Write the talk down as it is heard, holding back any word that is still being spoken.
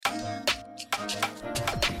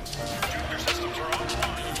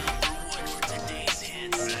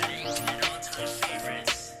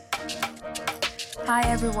Hi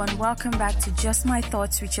everyone, welcome back to Just My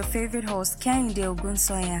Thoughts with your favorite host, Kehinde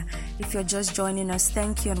Ogunsoya. If you're just joining us,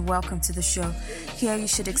 thank you and welcome to the show. Here you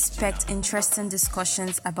should expect interesting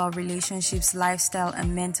discussions about relationships, lifestyle,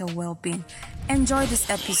 and mental well-being. Enjoy this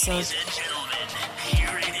episode. Ladies and gentlemen,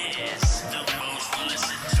 here it is, the most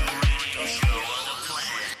listened to radio show on the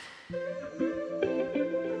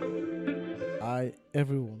planet. Hi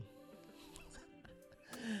everyone.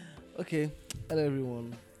 Okay, hello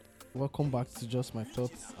everyone. Welcome back to Just My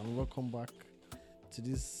Thoughts, and welcome back to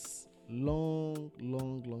this long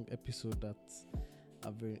episode that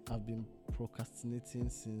I've been procrastinating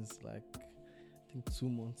since I think 2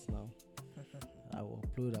 months now. I will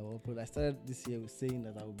upload. I started this year with saying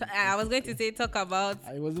that I would. I was going to say talk about.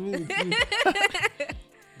 I was even with you.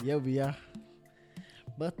 Yeah, we are.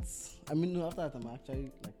 But no, after that I'm actually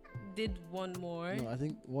Did one more. No, I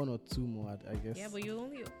think 1 or 2 more. I guess. Yeah, but you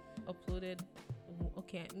only uploaded.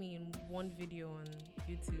 One video on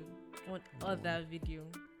YouTube, one other video.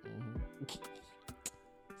 It's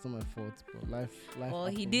not my fault, but life. Well,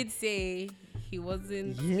 he happens. did say he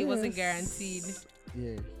wasn't. He wasn't guaranteed.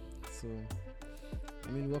 Yeah. So,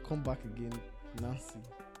 welcome back again, Nancy.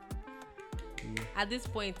 Yeah. At this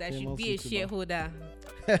point, I should Famous be a YouTuber. shareholder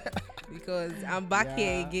because I'm back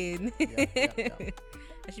here again. Yeah.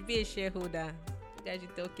 I should be a shareholder. I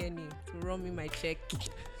should tell Kenny to run me my check.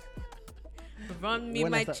 Run me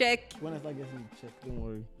my check. When I start getting the check, don't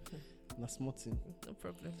worry. Na small thing. No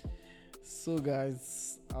problem. So,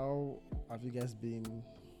 guys, how have you guys been?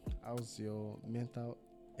 How's your mental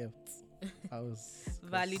health?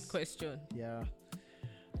 Valid question. Yeah.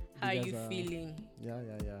 How are guys you feeling? Yeah.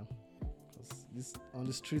 Because this on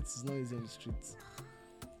the streets is not easy on the streets.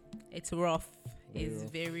 It's rough. Very It's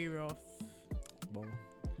rough. very rough. But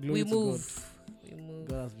We glory to move. We move.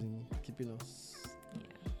 God has been keeping us. Yeah.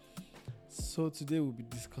 So today we'll be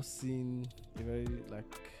discussing a very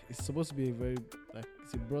it's supposed to be a very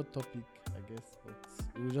it's a broad topic, I guess, but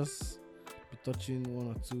we'll just be touching one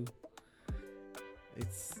or two.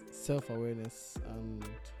 It's self-awareness, and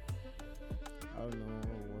I don't know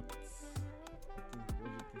what do you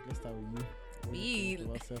think? Let's start with you. What do you think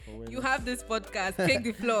about self-awareness? You have this podcast. Take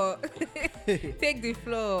the floor. Take the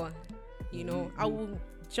floor. I will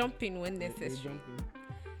jump in when You necessary. jump in.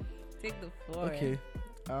 Take the floor. Okay.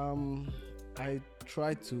 I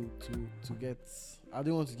try to get. I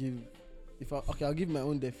don't want to give. I'll give my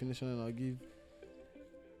own definition, and I'll give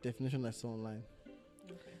definition I saw online.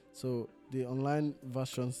 Okay. So the online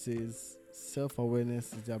version says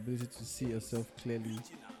self-awareness is the ability to see yourself clearly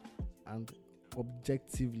and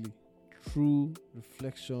objectively through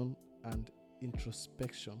reflection and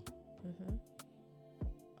introspection. Mm-hmm.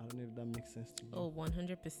 I don't know if that makes sense to you. Oh,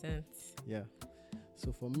 100%. Yeah.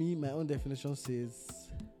 So for me, my own definition says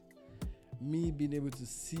me being able to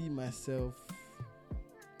see myself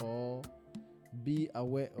or be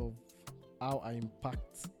aware of how I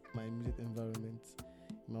impact my immediate environment,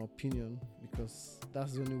 in my opinion, because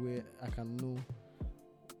that's the only way I can know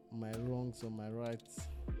my wrongs or my rights.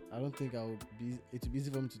 I don't think it would be easy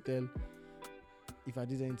for me to tell if I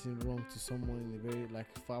did anything wrong to someone in a very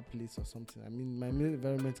far place or something. My immediate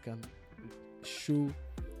environment can show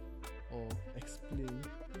or explain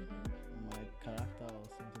my character or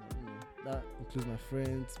something. I don't know. That includes my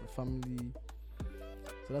friends, my family.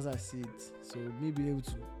 So that's how I see it. So me being able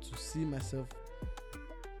to see myself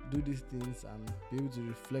do these things and be able to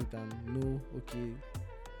reflect and know, okay,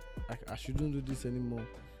 I shouldn't do this anymore.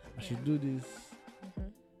 I should do this. Mm-hmm.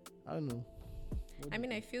 I don't know.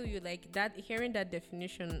 I feel you like that. Hearing that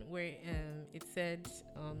definition where it said,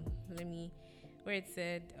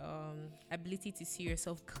 ability to see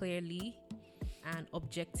yourself clearly and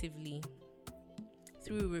objectively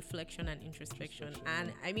through reflection and introspection.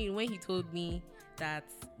 And when he told me that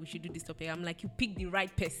we should do this topic, I'm like, you picked the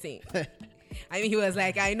right person. He was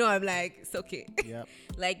like, I know. I'm like, it's okay. Yeah.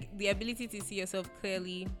 The ability to see yourself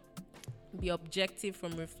clearly, be objective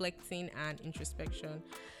from reflecting and introspection.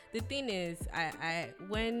 The thing is, I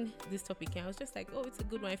when this topic came, I was just like, oh, it's a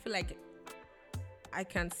good one. I feel like I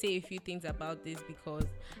can say a few things about this because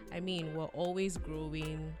we're always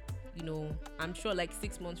growing. I'm sure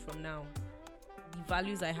 6 months from now, the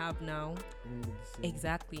values I have now,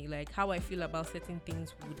 exactly how I feel about certain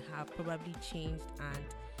things would have probably changed, and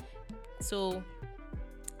so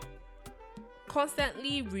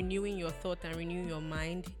constantly renewing your thought and renewing your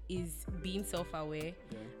mind is being self-aware,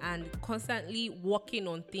 and constantly working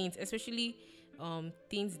on things, especially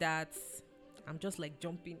things that I'm just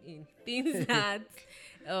jumping in things that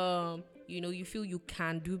you feel you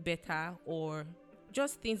can do better, or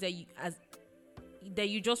just things that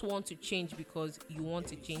you just want to change because you want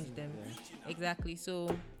to change them. Exactly.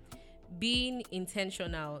 So being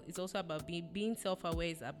intentional is also about being self-aware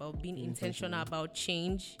is about being intentional about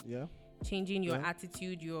change. Yeah. Changing your Yeah.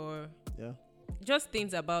 attitude, your Yeah. just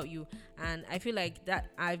things about you. And I feel like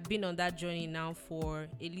that I've been on that journey now for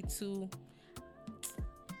a little.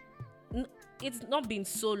 It's not been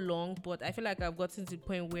so long, but I feel like I've gotten to the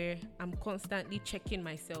point where I'm constantly checking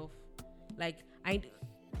myself. Like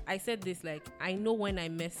I said this, like I know when I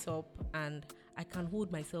mess up and I can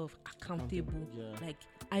hold myself accountable. Yeah. Like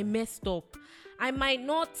I messed up. I might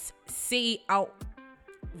not say out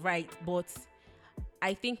right, but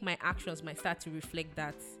I think my actions might start to reflect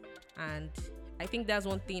that. And I think that's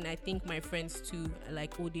one thing I think my friends too,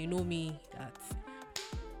 like, oh, they know me, that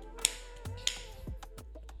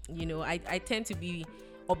I tend to be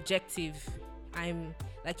objective. I'm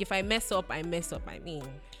like, if I mess up, I mess up. I mean,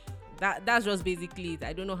 that's just basically it.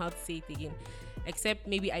 I don't know how to say it again, except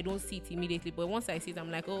maybe I don't see it immediately, but once I see it, I'm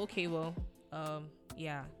like, oh, okay, well,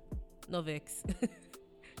 yeah, no vex.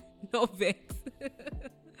 No vex.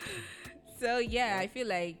 So yeah, I feel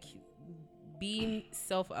like being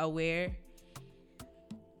self-aware,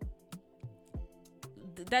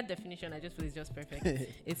 that definition I just feel is just perfect.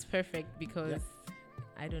 It's perfect because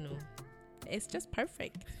I don't know, it's just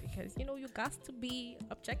perfect because you got to be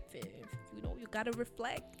objective. You got to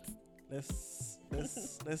reflect.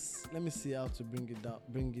 Let me see how to bring it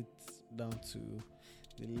down to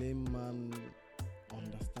the layman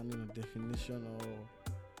understanding of definition or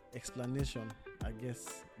explanation, I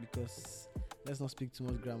guess, because let's not speak too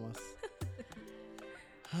much grammars.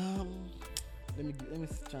 Let me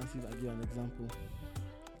try and see if I give an example.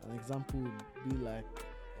 An example would be like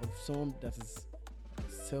of someone that is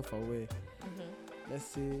self-aware. Mm-hmm. Let's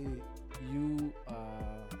say you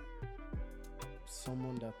are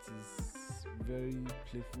someone that is very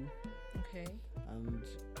playful. Okay. And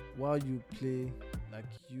while you play, like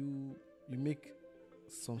you make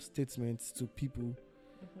some statements to people.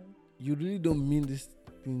 Mm-hmm. You really don't mean these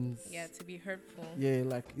things. Yeah, to be hurtful. Yeah,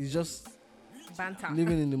 like it's just Banter.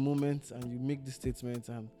 living in the moment, and you make the statements.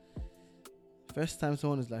 And first time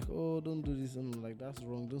someone is like, "Oh, don't do this," and I'm like, "That's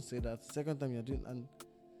wrong. Don't say that." Second time you're doing, and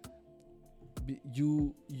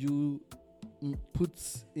you put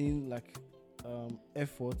in like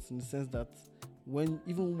efforts in the sense that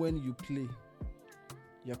even when you play,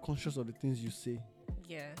 you're conscious of the things you say.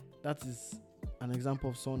 Yeah. That is an example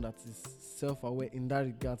of someone that is self-aware in that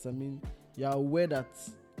regards. I mean, you're aware that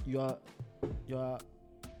your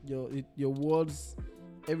words,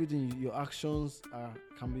 everything, your actions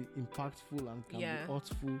can be impactful and can be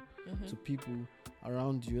hurtful to people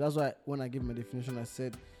around you. That's why when I gave my definition, I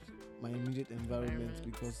said my immediate environment,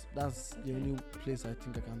 because that's the only place I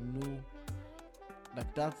think I can know.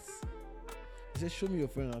 Like that's, he said, show me your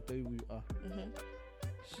friend, I'll tell you who you are.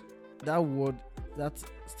 That word, that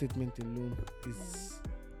statement alone is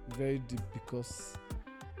very deep, because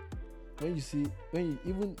when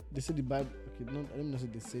even they say the Bible, okay, I don't know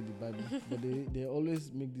if they say the Bible, but they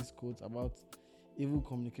always make these quotes about evil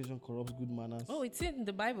communication corrupts good manners. Oh, it's in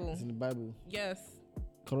the Bible. It's in the Bible. Yes.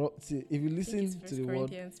 See, if you listen to the word,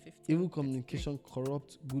 15, evil communication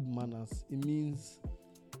corrupts good manners, it means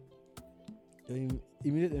your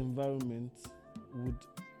immediate environment would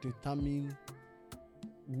determine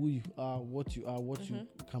who you are, what you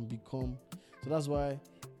can become. So that's why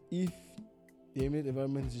if the immediate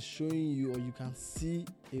environment is showing you, or you can see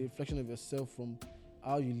a reflection of yourself from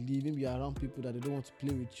how you live, maybe you're around people that they don't want to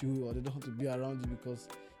play with you, or they don't want to be around you because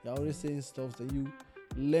you're always saying stuff, that you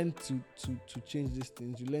learn to change these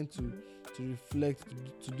things. You learn to reflect,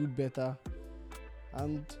 to do better.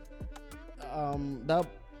 And that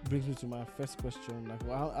brings me to my first question. Like,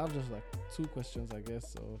 well, I have just like 2 questions, I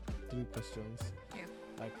guess, or 3 questions. Yeah.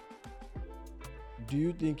 Like, do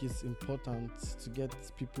you think it's important to get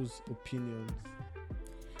people's opinions?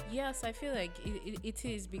 Yes, I feel like it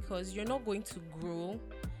is, because you're not going to grow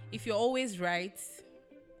if you're always right.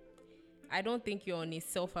 I don't think you're on a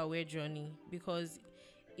self-aware journey, because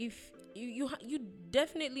if you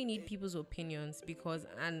definitely need people's opinions, because,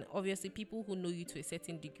 and obviously people who know you to a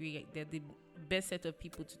certain degree, they're the best set of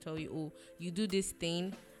people to tell you, oh, you do this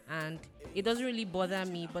thing and it doesn't really bother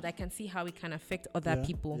me, but I can see how it can affect other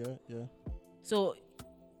people. Yeah. So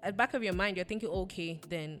at the back of your mind, you're thinking, okay,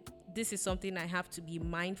 then this is something I have to be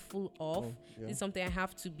mindful of. This is something I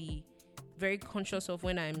have to be very conscious of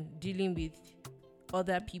when I'm dealing with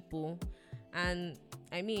other people. And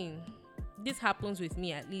I mean, this happens with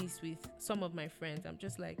me, at least with some of my friends. I'm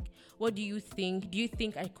just like, what do you think? Do you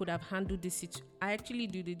think I could have handled this situation? I actually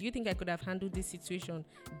do. Do you think I could have handled this situation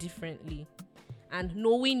differently? And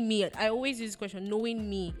knowing me, I always use this question, knowing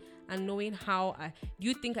me and knowing how do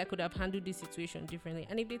you think I could have handled this situation differently?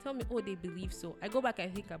 And if they tell me, oh, they believe so, I go back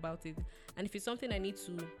and think about it. And if it's something I need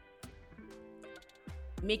to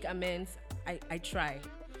make amends, I try.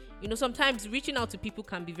 Sometimes reaching out to people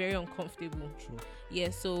can be very uncomfortable. True. Yeah,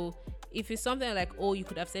 so if it's something like, oh, you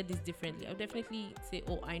could have said this differently, I'll definitely say,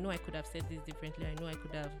 oh, I know I could have said this differently. I know I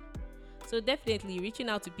could have. So definitely reaching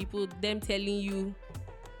out to people, them telling you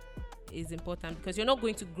is important, because you're not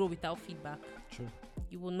going to grow without feedback. True.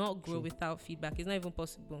 You will not grow without feedback. It's not even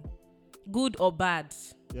possible. Good or bad.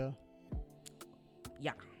 Yeah.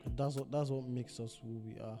 Yeah. That's what makes us who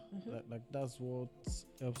we are. Like that's what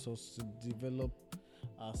helps us to develop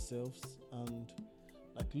ourselves, and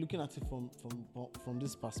like looking at it from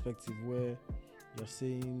this perspective where you're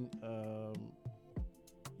saying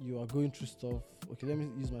you are going through stuff. Okay, let me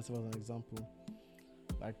use myself as an example.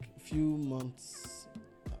 Like a few months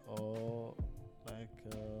or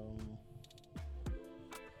like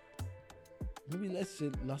maybe let's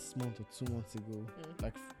say last month or 2 months ago,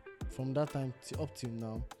 like from that time up till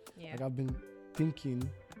now, like I've been thinking,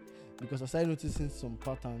 because I started noticing some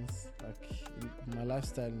patterns like in my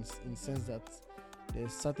lifestyle in the sense that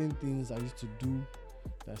there's certain things I used to do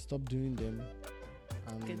that I stopped doing them.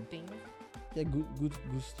 And good thing. Yeah, good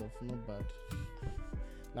stuff, not bad.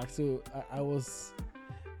 Like so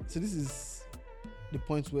so this is the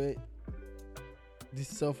point where this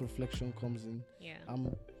self-reflection comes in. Yeah.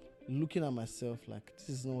 I'm looking at myself like, this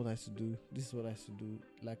is not what I used to do. This is what I used to do.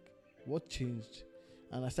 Like, what changed?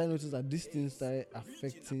 And I started noticing that these things started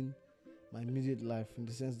affecting my immediate life, in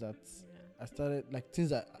the sense that I started, like,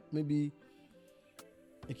 things that maybe,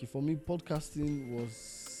 okay, for me, podcasting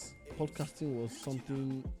was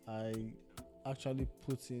something I actually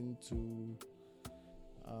put into,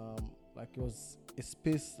 like, it was a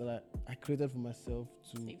space that I created for myself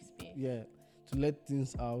to, safe space. Yeah, to let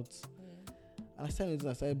things out. And I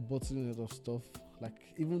started bottling a lot of stuff.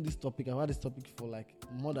 Like, even this topic, I've had this topic for like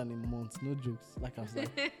more than a month, no jokes. Like, I was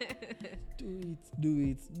like, do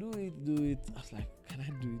it. I was like, can I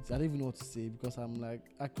do it? I don't even know what to say, because I'm like,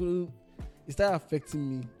 it started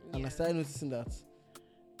affecting me. And I started noticing that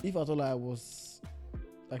if at all I was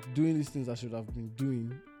like doing these things I should have been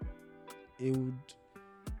doing, it would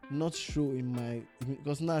not show in my,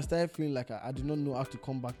 because now I started feeling like I do not know how to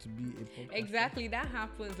come back to be a podcaster. Exactly, that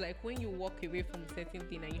happens. Like when you walk away from a certain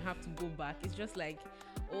thing and you have to go back, it's just like,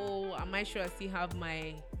 oh, am I sure I still have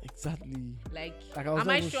my, exactly, like am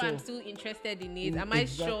I sure I'm still interested in it? Am I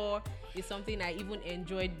sure it's something I even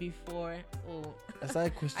enjoyed before? Oh, I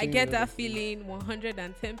started questioning. I get that feeling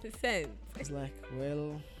 110%. It's like,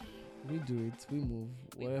 well, we do it, we move,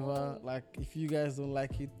 whatever. Like, if you guys don't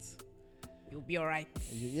like it, you'll be alright.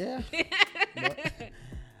 Yeah.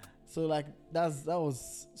 So like that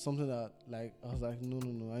was something that, like, I was like,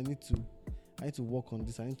 no, I need to work on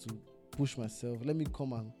this. I need to push myself. Let me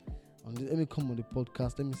come on the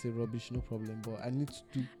podcast. Let me say rubbish, no problem. But I need to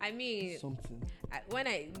do something.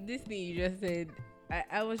 This thing you just said,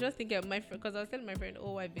 I was just thinking of my friend, because I was telling my friend,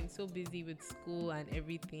 oh, I've been so busy with school and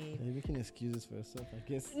everything. You're making excuses for yourself, I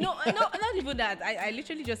guess. No, not even that. I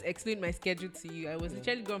literally just explained my schedule to you. I was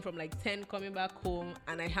literally going from like 10 coming back home,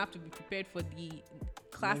 and I have to be prepared for the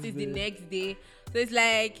classes the next day. So it's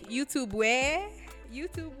like, YouTube where?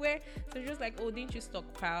 So just like, oh, didn't you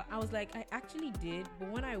stockpile? I was like, I actually did, but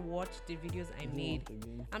when I watched the videos I made,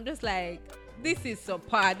 I'm just like, this is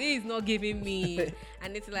subpar. This is not giving me.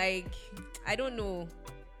 And it's like, I don't know,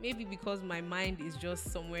 maybe because my mind is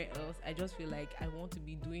just somewhere else. I just feel like I want to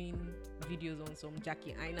be doing videos on some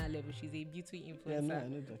Jackie Aina level. She's a beauty influencer. Yeah, no, I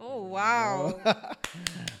know Jackie. Oh wow.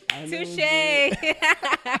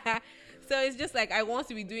 Touche. So it's just like, I want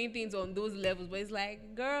to be doing things on those levels, but it's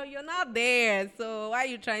like, girl, you're not there. So why are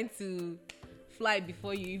you trying to fly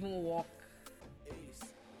before you even walk?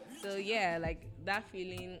 So yeah, like that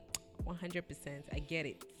feeling, 100%. I get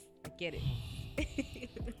it.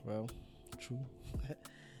 Well, true.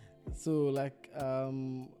 So like,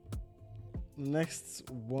 next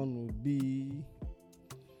one will be,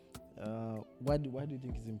 why do you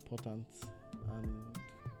think it's important? And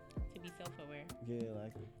to be self-aware. Yeah,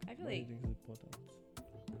 like, I feel why like do you think it's important?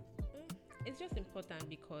 It's just important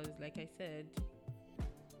because, like I said,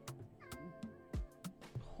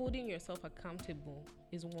 holding yourself accountable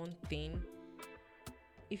is one thing.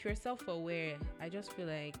 If you're self-aware, I just feel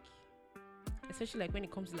like, especially like when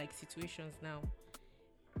it comes to like situations now,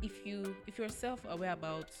 if you're self-aware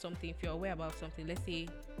about something, if you're aware about something, let's say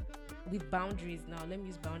with boundaries now, let me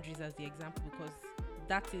use boundaries as the example, because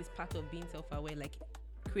that is part of being self-aware, like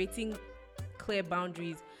creating clear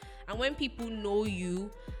boundaries. And when people know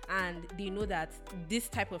you and they know that this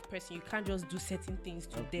type of person, you can't just do certain things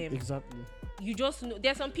to them. Exactly. You just know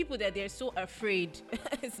there's some people that they're so afraid.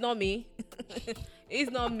 It's not me.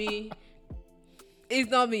 It's not me.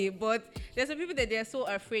 It's not me. But there's some people that they're so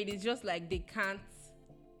afraid. It's just like they can't.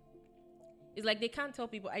 It's like they can't tell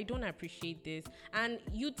people, I don't appreciate this. And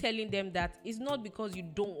you telling them that it's not because you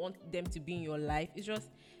don't want them to be in your life. It's just,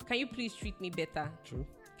 can you please treat me better? True.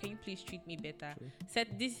 Can you please treat me better? True.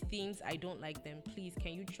 Said these things, I don't like them. Please,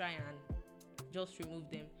 can you try and just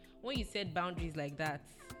remove them? When you set boundaries like that,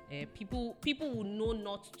 people will know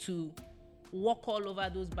not to walk all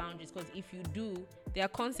over those boundaries, because if you do, there are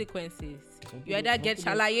consequences. You either get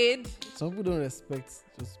chalayed. Some people don't respect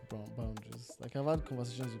just boundaries. Like, I've had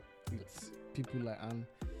conversations with people like, and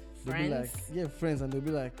they'll be like, yeah, friends, and they'll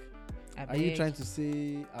be like, are you trying to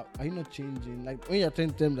say, are you not changing? Like, when you're trying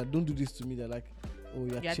to tell them that don't do this to me, they're like, oh,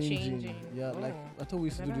 you're changing. Yeah, like, I thought we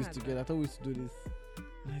used to do this together. I thought we used to do this.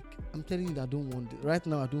 Like, I'm telling you that I don't want it. Right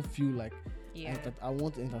now, I don't feel like that I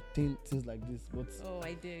want to entertain things like this. But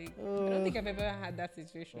I do. I don't think I've ever had that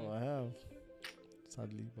situation. Oh, I have.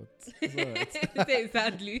 Sadly, but it's alright. Say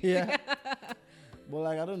sadly. Yeah. But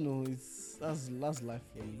like, I don't know. That's life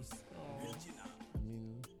for you. I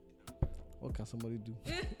mean, what can somebody do?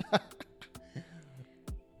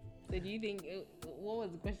 So do you think, what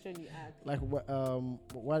was the question you asked? Like,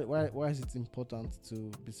 why is it important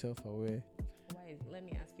to be self-aware? Let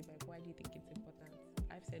me ask you back, why do you think it's important?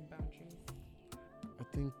 I've said boundaries. I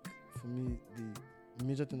think for me, the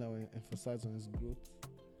major thing I will emphasize on is growth.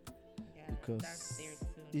 Yeah, because that's there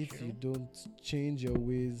too. if True. you don't change your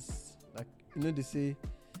ways, like, they say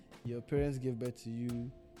your parents gave birth to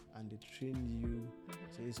you and they trained you.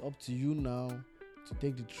 So it's up to you now to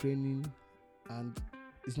take the training, and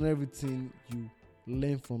it's not everything you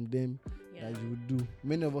learn from them that you would do.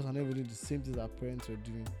 Many of us are never doing the same things our parents were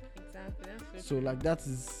doing. Exactly, that's So like, that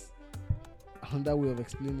is another way of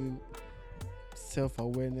explaining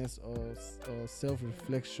self-awareness or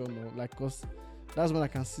self-reflection, or like, cause that's when I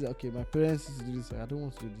can see that, okay, my parents used to do this, I don't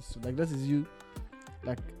want to do this. So like, that is you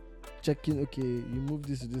like checking, okay, you move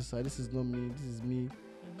this to this side, this is not me, this is me.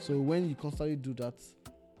 So when you constantly do that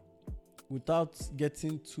without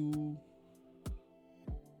getting too,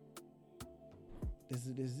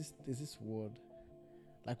 there's this word,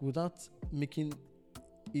 like, without making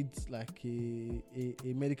it like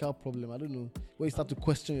a medical problem. I don't know, where you start to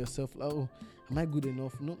question yourself, like, oh, am I good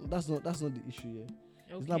enough? No, that's not the issue here.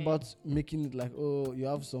 Okay. It's not about making it like, oh, you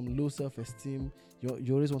have some low self-esteem,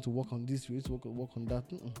 you always want to work on this, you always work on that.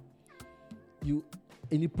 You,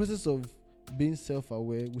 in the process of being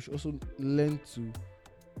self-aware, we should also learn to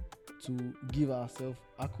give ourselves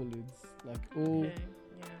accolades, like, oh,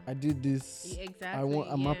 I did this. Exactly.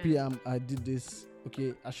 I'm happy. I did this.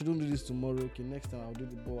 Okay, I shouldn't do this tomorrow. Okay, next time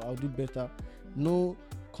I'll do better. No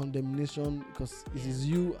condemnation, because it is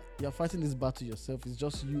you. You're fighting this battle yourself. It's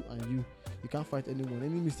just you and you. You can't fight anyone.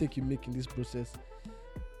 Any mistake you make in this process,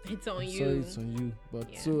 it's on you. Sorry, it's on you.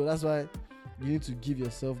 But so that's why you need to give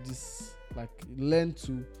yourself this, like, learn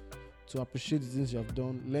to appreciate the things you have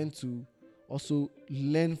done. Learn to also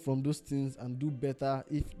learn from those things and do better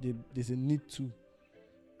if there's a need to.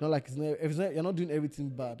 Not like you're not doing everything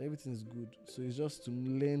bad. Everything is good. So it's just to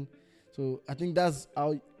learn. So I think that's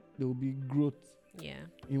how there will be growth. Yeah.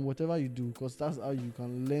 In whatever you do, because that's how you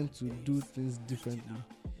can learn to do things differently.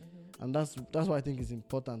 And that's why I think it's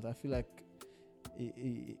important. I feel like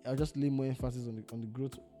I'll just lay more emphasis on the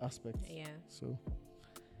growth aspect. Yeah. So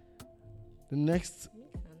the next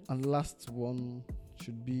and last one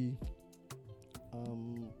should be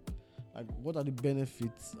like, what are the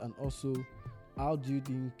benefits, and also how do you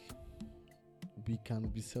think we can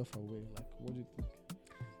be self-aware? Like, what do you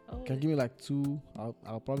think? Can you give me like two?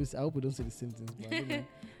 I'll probably say, I hope we don't say the same things, but I don't know.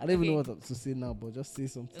 I don't even know what to say now, but just say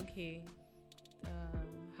something. Okay.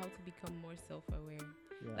 How to become more self-aware.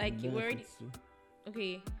 Yeah, like, you already. Too.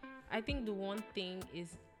 Okay. I think the one thing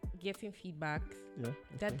is getting feedback. Yeah. Okay.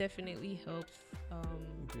 That definitely helps.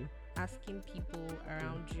 Asking people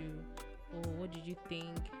around you, oh, what did you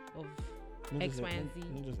think of X, Y, and Z?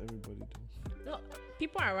 Not just everybody do. No,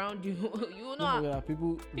 people around you. You know,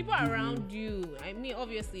 people around you. I mean,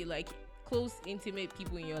 obviously, like, close, intimate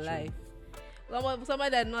people in your life.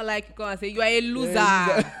 Somebody that not like you come and say you are a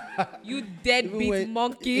loser, you deadbeat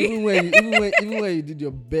monkey. Even when you did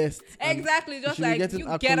your best. Exactly, just like,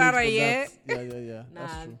 you get out of here. Yeah.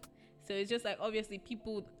 That's true. So it's just like, obviously,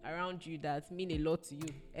 people around you that mean a lot to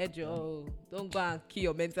you. Ejo, don't go and kill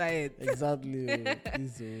your mental health. Exactly.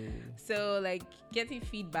 So, like, getting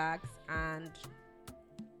feedbacks and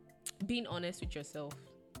being honest with yourself.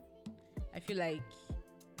 I feel like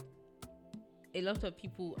a lot of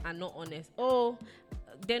people are not honest. Oh,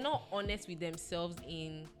 they're not honest with themselves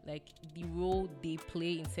in like the role they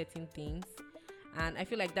play in certain things, and I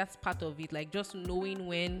feel like that's part of it. Like just knowing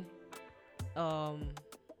when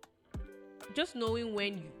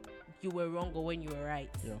you were wrong or when you were right.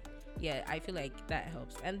 Yeah, I feel like that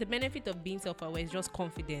helps. And the benefit of being self-aware is just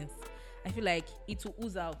confidence. I feel like it will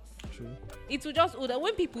ooze out. True. It will just ooze out.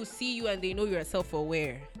 When people see you and they know you're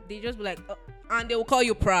self-aware, they just be like, and they will call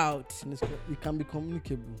you proud. And it can be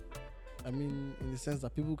communicable. I mean, in the sense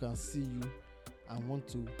that people can see you and want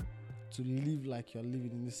to live like you're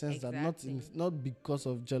living. In the sense that not because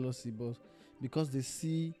of jealousy, but because they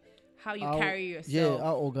see how you carry yourself. Yeah,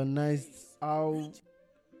 how organized, how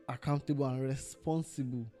accountable and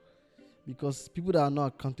responsible. Because people that are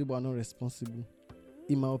not accountable are not responsible.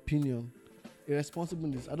 In my opinion,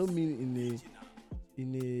 irresponsibleness, I don't mean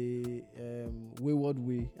in a wayward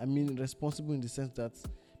way. I mean responsible in the sense that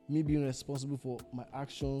me being responsible for my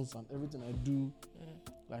actions and everything I do,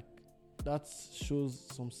 like that shows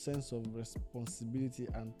some sense of responsibility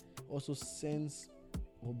and also sense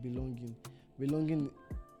of belonging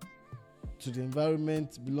to the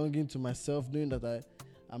environment, belonging to myself, knowing that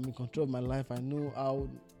I'm in control of my life. I know how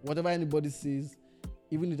whatever anybody says,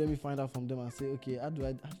 even if let me find out from them and say, okay, how do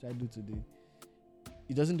I do today?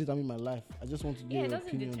 It doesn't determine my life. I just want to give an opinion. Yeah, it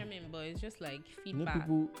doesn't determine, but it's just like feedback. I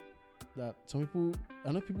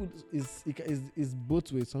know people is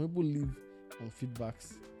both ways. Some people live on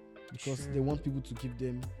feedbacks because they want people to give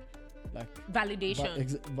them like validation.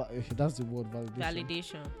 That's the word,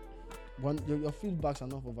 validation. Your feedbacks are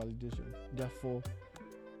not for validation. They're for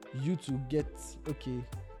you to get, okay,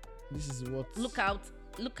 this is what.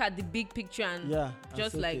 Look at the big picture and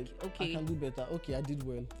just and say, okay, I can do better. Okay, I did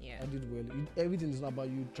well. Yeah. I did well. Everything is not about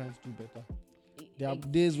you trying to do better. There are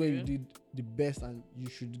days where you did the best and you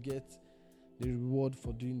should get the reward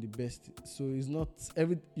for doing the best. So it's not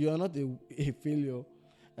you are not a failure.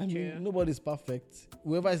 I mean, nobody's perfect.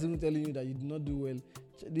 Whoever is even telling you that you did not do well,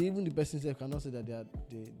 even the person self cannot say that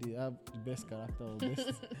they have the best character or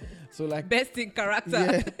best. So like best in character.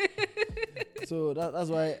 Yeah. So that's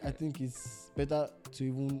why I think it's better to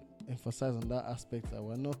even emphasize on that aspect that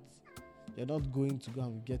you're not going to go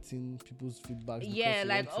and be getting people's feedback. Yeah,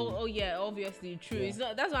 like yeah, obviously true. Yeah. It's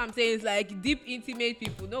not, that's what I'm saying. It's like deep, intimate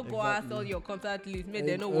people. Don't go ask all your contact list. May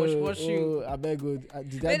they not wash you. I beg you.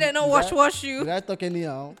 May they not wash you. Did I talk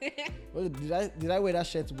anyhow? Did I wear that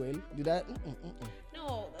shirt well? Did I?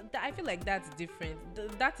 No, I feel like that's different.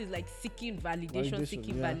 That is like seeking validation,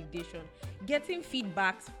 getting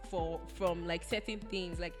feedbacks from like certain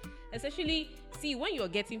things. Like especially, see, when you're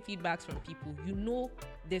getting feedbacks from people, you know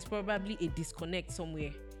there's probably a disconnect somewhere.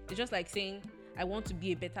 It's just like saying, I want to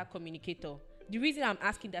be a better communicator. The reason I'm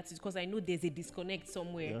asking that is because I know there's a disconnect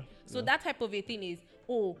somewhere. So that type of a thing is,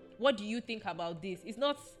 what do you think about this? It's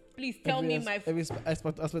not, please tell me every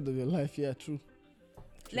aspect of your life. Yeah, true.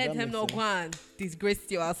 Let him not go and disgrace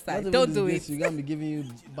you outside. Don't do it. You're going to be giving you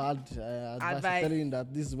bad advice. Telling you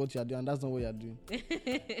that this is what you are doing and that's not what you are doing.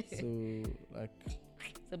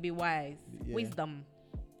 So be wise. Yeah. Wisdom.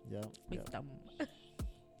 Yeah. Wisdom.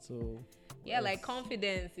 So like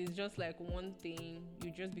confidence is just like one thing.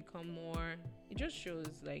 You just become more. It just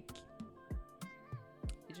shows when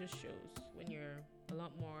you're a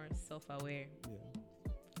lot more self-aware. Yeah.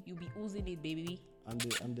 You'll be oozing it, baby. And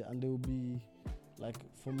they will be. Like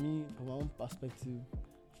for me, from my own perspective, I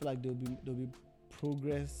feel like there'll be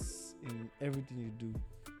progress in everything you do.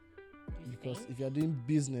 Because if you're doing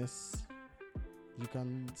business, you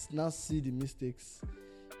can now see the mistakes.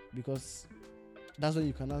 Because that's when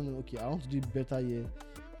you can now know, okay, I want to do it better here.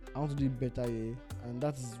 And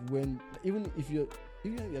that is when, even if you're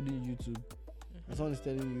doing YouTube, and someone is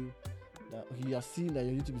telling you that you are seeing that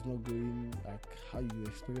your YouTube is not going like how you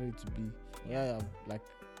expected it to be. Like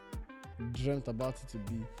dreamt about it to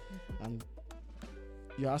be, and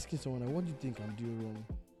you're asking someone like, what do you think I'm doing wrong?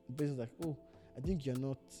 The person's like, I think you're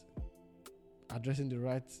not addressing the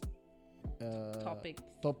right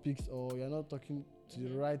topics, or you're not talking to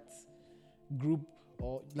the right group,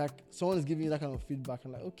 or like someone is giving you that kind of feedback.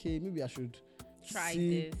 I'm like, okay, maybe I should try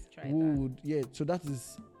that. Yeah, so that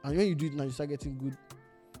is, and when you do it now, you start getting good.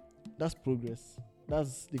 That's progress.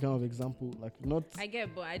 That's the kind of example, like not. I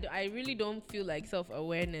get, but I really don't feel like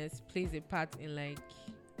self-awareness plays a part in like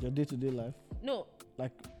your day-to-day life. No.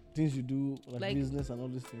 Like things you do, like business and all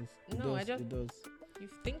these things. It does. You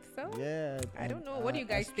think so? Yeah. I don't know. What do you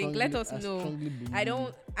guys think? Let us know. I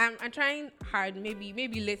don't. I'm trying hard.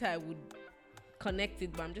 Maybe later I would connect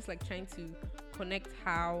it, but I'm just like trying to connect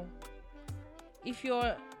how.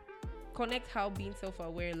 Connect how being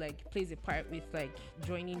self-aware like plays a part with like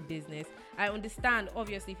joining business. I understand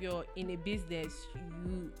obviously if you're in a business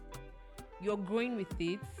you're growing with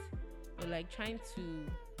it, or like trying to.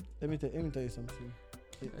 Let me tell you something.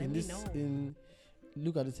 Let me know.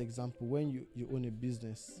 Look at this example. When you own a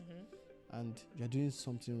business and you're doing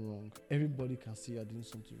something wrong, everybody can see you're doing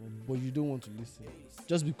something wrong, but you don't want to listen.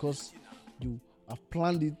 Just because you have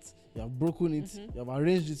planned it, you have broken it, you have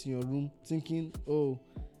arranged it in your room, thinking, oh,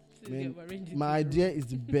 man, my idea is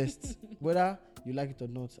the best. Whether you like it or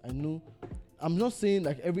not, I know. I'm not saying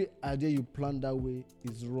like every idea you plan that way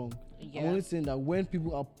is wrong. Yeah. I'm only saying that when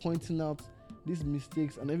people are pointing out these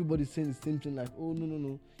mistakes and everybody's saying the same thing, like, oh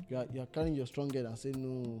no, you're carrying your strong head and saying,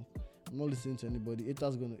 no, I'm not listening to anybody.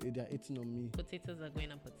 Haters they're hating on me. Potatoes are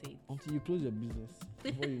going on potatoes. Until you close your business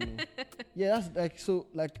before you know. Yeah, that's like, so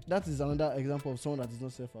like that is another example of someone that is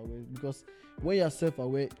not self-aware, because when you're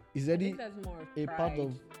self-aware, is I already think that's more of a pride. part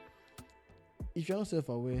of. If you're not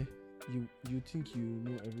self-aware, you think you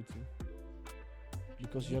know everything,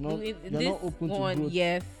 because you're not open to growth.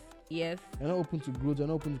 Yes. You're not open to growth. You're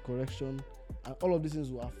not open to correction, and all of these things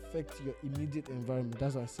will affect your immediate environment.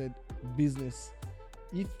 That's why I said business.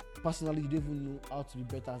 If personally you don't even know how to be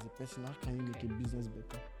better as a person, how can you make a business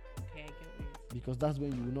better? Okay, I get what you're saying. Because that's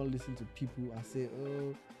when you will not listen to people and say,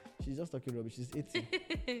 oh, she's just talking rubbish. She's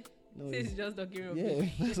 80. No, She's just talking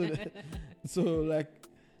rubbish. Yeah. so like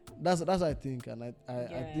that's what I think, and I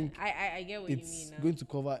think I get what you mean. it's Now. going to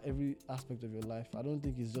cover every aspect of your life. I don't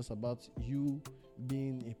think it's just about you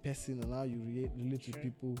being a person and how you relate to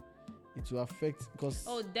people. It will affect, because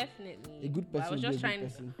definitely. a good But I person was will just be a good trying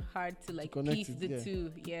person. hard to like connect piece it, the yeah.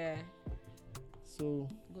 two. Yeah. So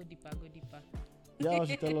Go deeper. yeah, you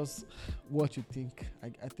should tell us what you think. I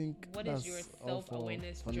think What that's is your all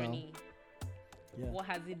self-awareness for now. journey? Yeah. What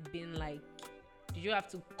has it been like? Did you have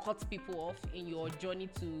to cut people off in your journey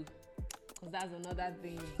to? Because that's another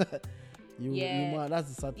thing. That's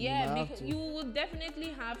the sad thing. Yeah, You might have because to. you will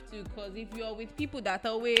definitely have to. Because if you're with people that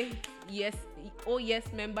always yes,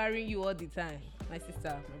 membering you all the time, my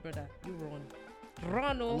sister, my brother, you run.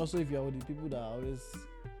 And also, if you're with the people that are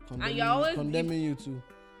always condemning you too,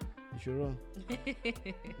 you should run.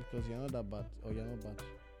 Because you're not that bad, or you're not bad.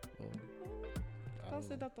 Don't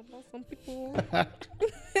say that about some people.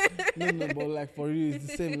 No, but like for you, it's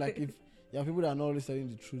the same. Like if you have people that are not always telling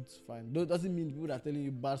the truth, fine. That doesn't mean people that are telling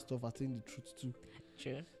you bad stuff are telling the truth too.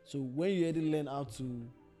 Sure. So when you already learn how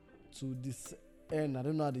to discern, I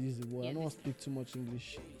don't know how to use the word. I don't want to speak too much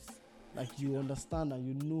English. Like you understand and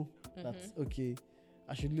you know that okay,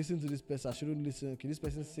 I should listen to this person. I shouldn't listen. Okay, this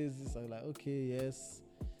person says this. I'm like, okay, yes,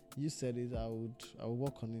 you said it. I will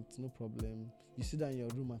work on it. No problem. You sit down in your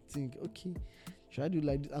room and think, okay, should I do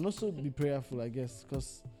like this? And also be prayerful, I guess,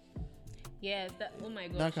 because Yes. Oh my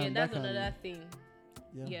gosh. That's another thing.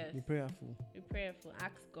 yeah, Yes. be prayerful. Be prayerful.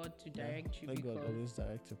 Ask God to direct you. Let God Because always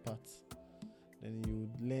direct your path. Then you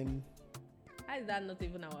would learn. how is that not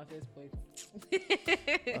even our first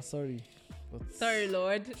point? Sorry, but Sorry,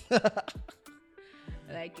 Lord.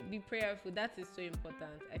 Like, be prayerful. That is so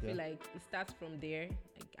important. I feel like it starts from there,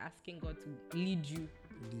 like asking God to lead you.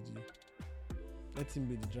 lead you. Let him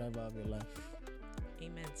be the driver of your life.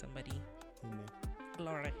 Amen, somebody. Amen.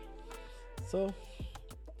 Glory. So,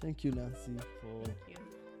 thank you, Nancy, for Thank you.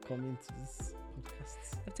 coming to this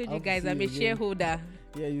podcast. I told I'll you guys see I'm you a again. shareholder.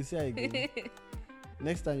 Yeah, you see her again.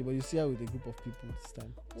 Next time, but you see her with a group of people this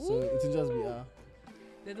time. So it will just be her.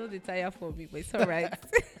 They don't retire for me, but it's all right.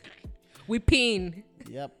 We pin.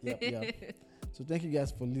 Yep. So thank you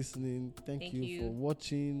guys for listening. Thank you for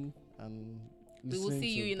watching and We listening. will see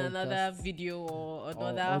you in another video or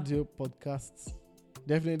another audio podcast.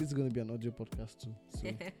 Definitely, it's going to be an audio podcast too. So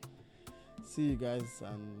see you guys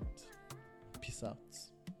and peace out.